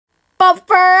But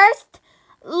first,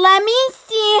 let me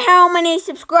see how many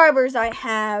subscribers I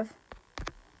have.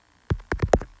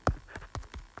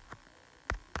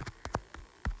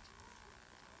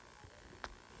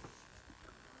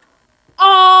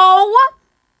 Oh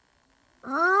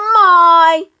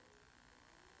my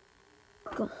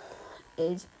God.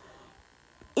 Is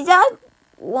that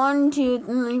 1, 2,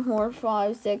 3, 4,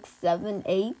 5, 6, 7,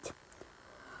 8?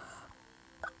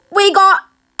 We got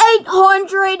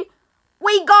 800.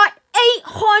 We got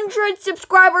 800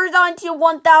 subscribers onto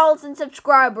 1,000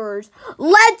 subscribers.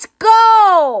 Let's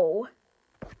go.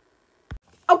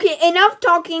 Okay, enough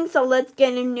talking, so let's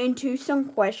get into some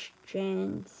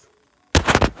questions.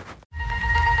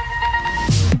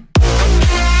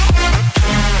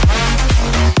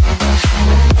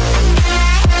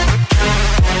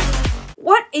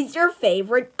 What is your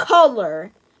favorite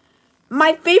color?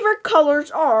 My favorite colors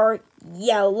are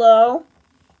yellow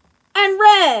and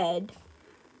red.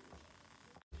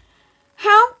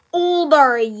 How old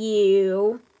are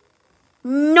you?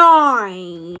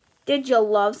 9. Did you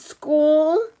love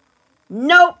school?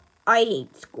 Nope, I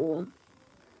hate school.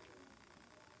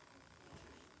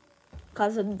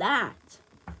 Because of that.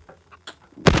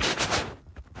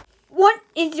 What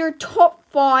is your top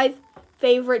 5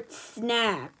 favorite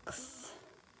snacks?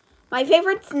 My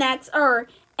favorite snacks are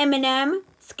M&M,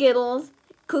 Skittles,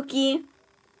 cookie,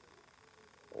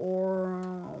 or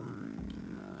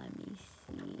let me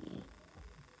see,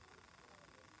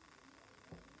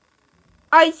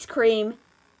 ice cream,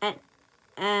 and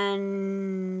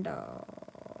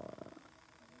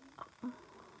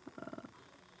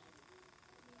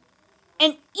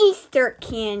Easter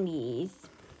candies.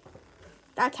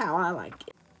 That's how I like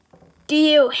it. Do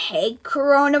you hate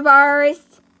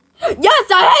coronavirus? Yes,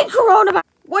 I hate coronavirus.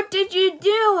 What did you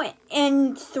do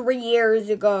 3 years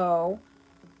ago?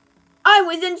 I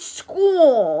was in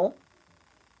school.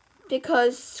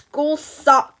 Because school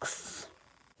sucks.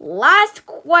 Last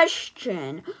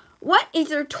question. What is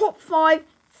your top 5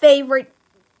 favorite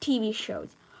TV shows?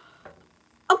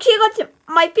 Okay,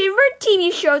 my favorite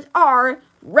TV shows are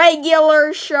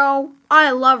Regular Show.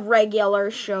 I love Regular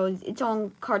Shows. It's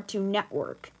on Cartoon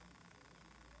Network.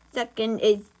 Second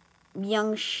is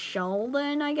Young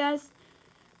Sheldon, I guess.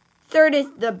 Third is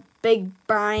The Big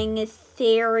Bang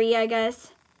Theory, I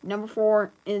guess. Number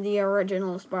 4 is the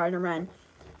original Spider-Man.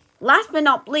 Last but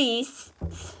not least,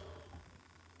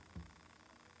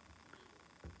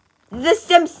 The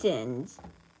Simpsons.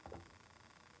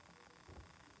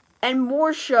 And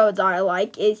more shows I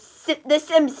like is The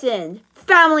Simpsons,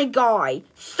 Family Guy,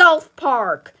 South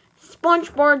Park,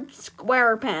 SpongeBob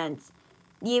SquarePants,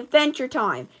 The Adventure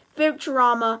Time,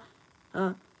 Futurama,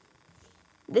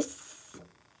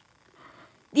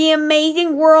 The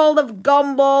Amazing World of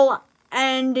Gumball,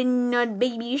 and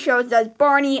baby shows as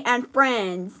Barney and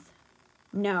Friends.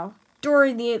 No,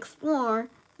 Dora the Explorer,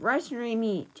 Restaurant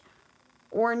Meat,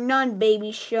 or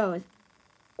non-baby shows.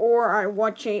 Or I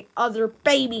watch other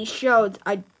baby shows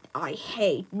I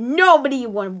hate. Nobody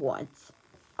wants.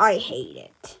 I hate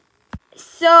it.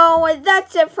 So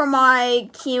that's it for my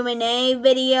Q&A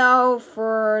video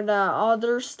for the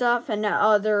other stuff and the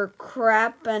other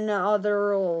crap and the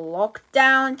other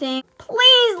lockdown thing.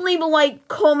 Please leave a like,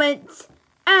 comment,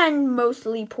 and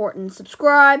mostly important,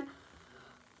 subscribe.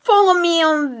 Follow me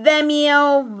on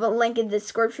Vimeo, the link in the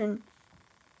description.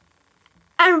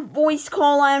 And voice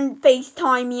call and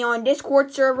FaceTime me on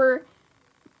Discord server.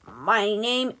 My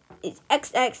name is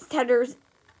XX Tedders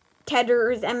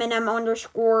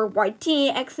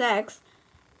MNM_YTXX.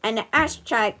 And the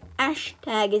hashtag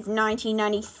is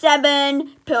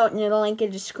 1997. Put in the link in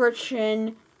the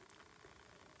description.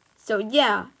 So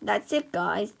yeah, that's it,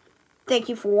 guys. Thank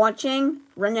you for watching.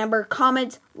 Remember,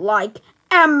 comment, like,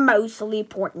 and mostly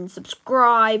important,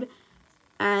 subscribe.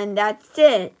 And that's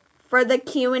it for the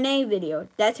Q&A video.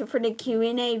 That's it for the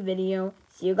Q&A video.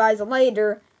 See you guys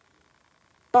later.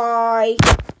 Bye.